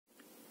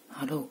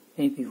Hello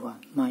everyone,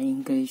 my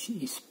English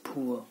is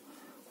poor.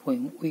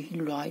 When we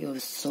write a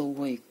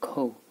software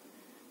code,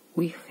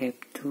 we have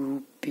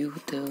to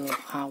build the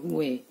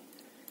hardware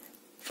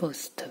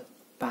first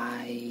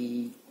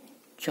by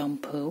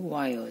jumper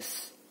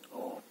wires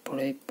or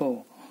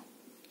breadboard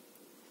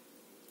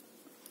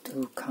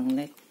to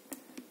connect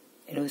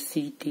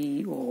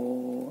LCD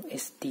or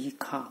SD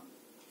card.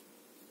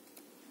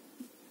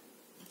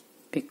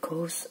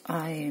 Because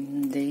I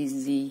am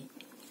lazy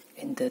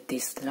and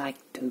dislike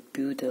to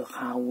build the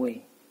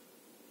hardware,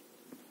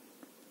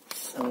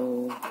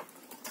 so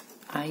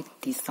I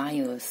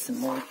designed a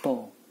small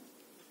board,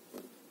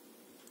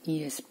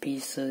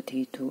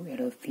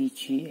 ESP32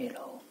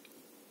 LVGL.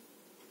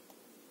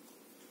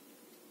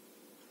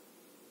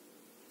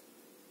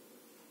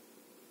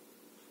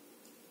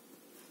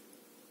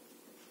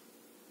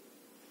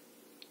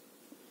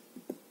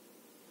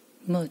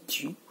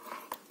 Merge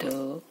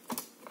the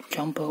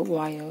jumper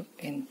wire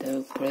and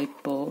the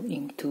breadboard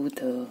into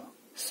the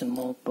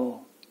small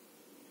board.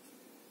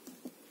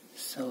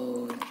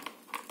 So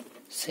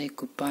say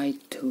goodbye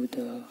to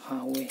the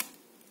hardware.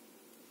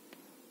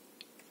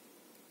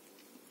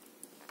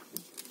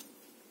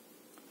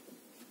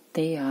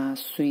 There are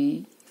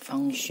three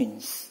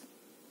functions: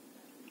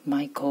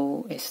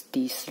 micro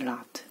SD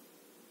slot,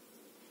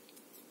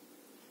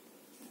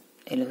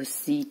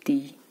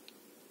 LCD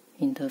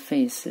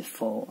interface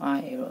for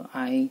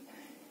ILI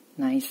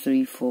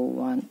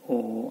 9341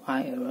 or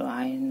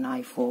ILI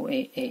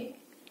 9488,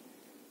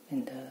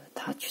 and the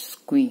touch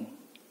screen.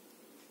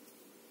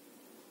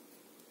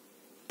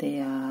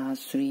 There are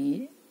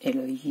three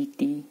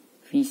LED,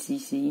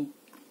 VCC,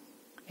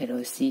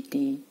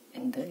 LCD,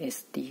 and the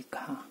SD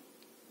card.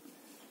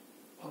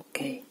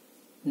 Okay,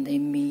 let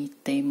me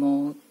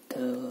demo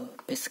the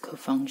basic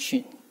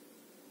function.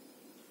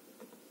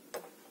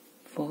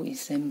 For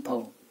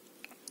example,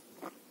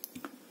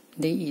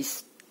 there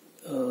is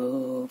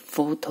a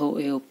photo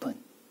album.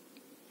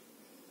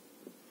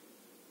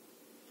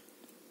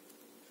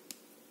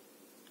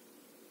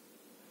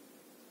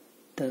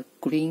 The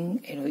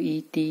green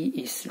LED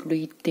is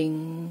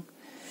reading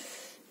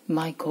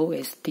micro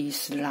SD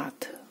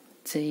slot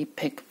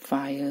JPEG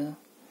file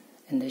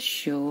and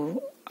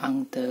show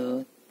on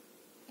the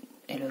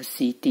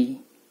LCD.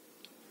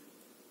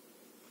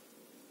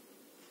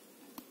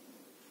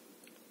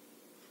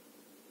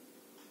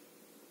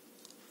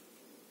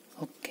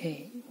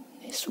 Okay,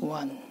 next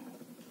one.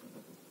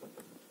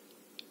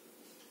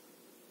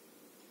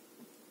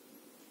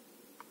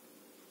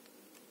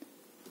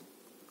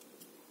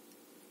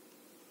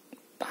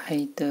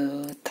 By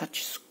the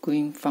touch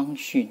screen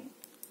function,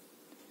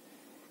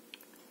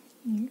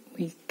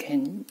 we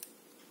can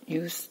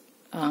use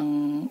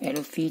on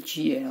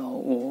LVGL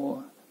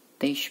or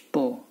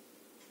dashboard.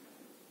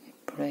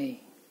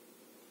 Play.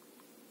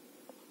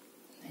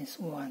 Next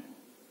one.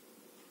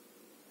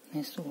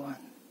 Next one.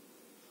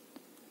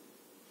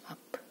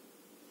 Up.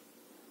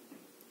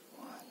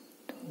 1,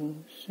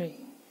 2, 3.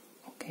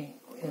 Okay,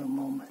 wait a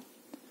moment.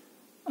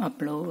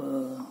 Upload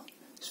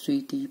a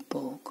 3D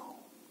board.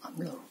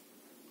 Upload.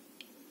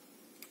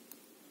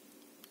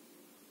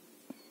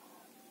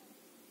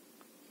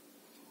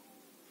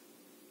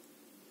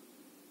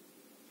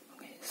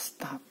 Okay,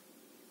 stop.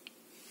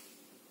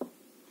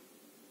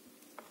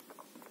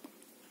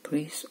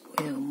 Please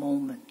wait a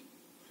moment.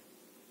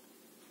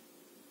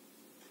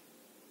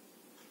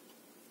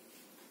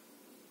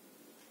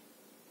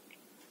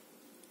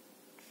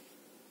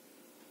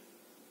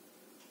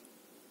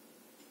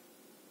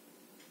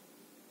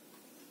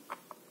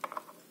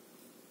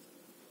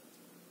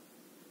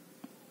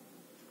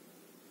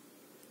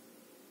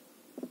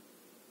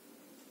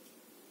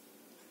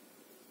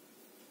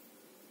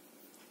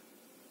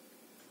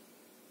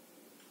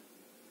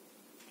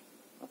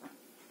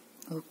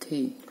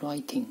 Okay,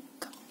 writing.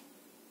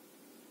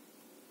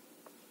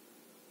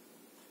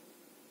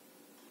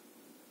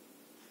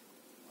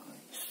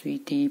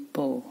 3D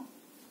board.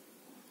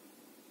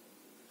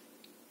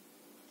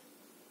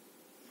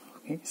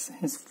 Okay,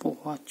 thanks for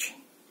watching.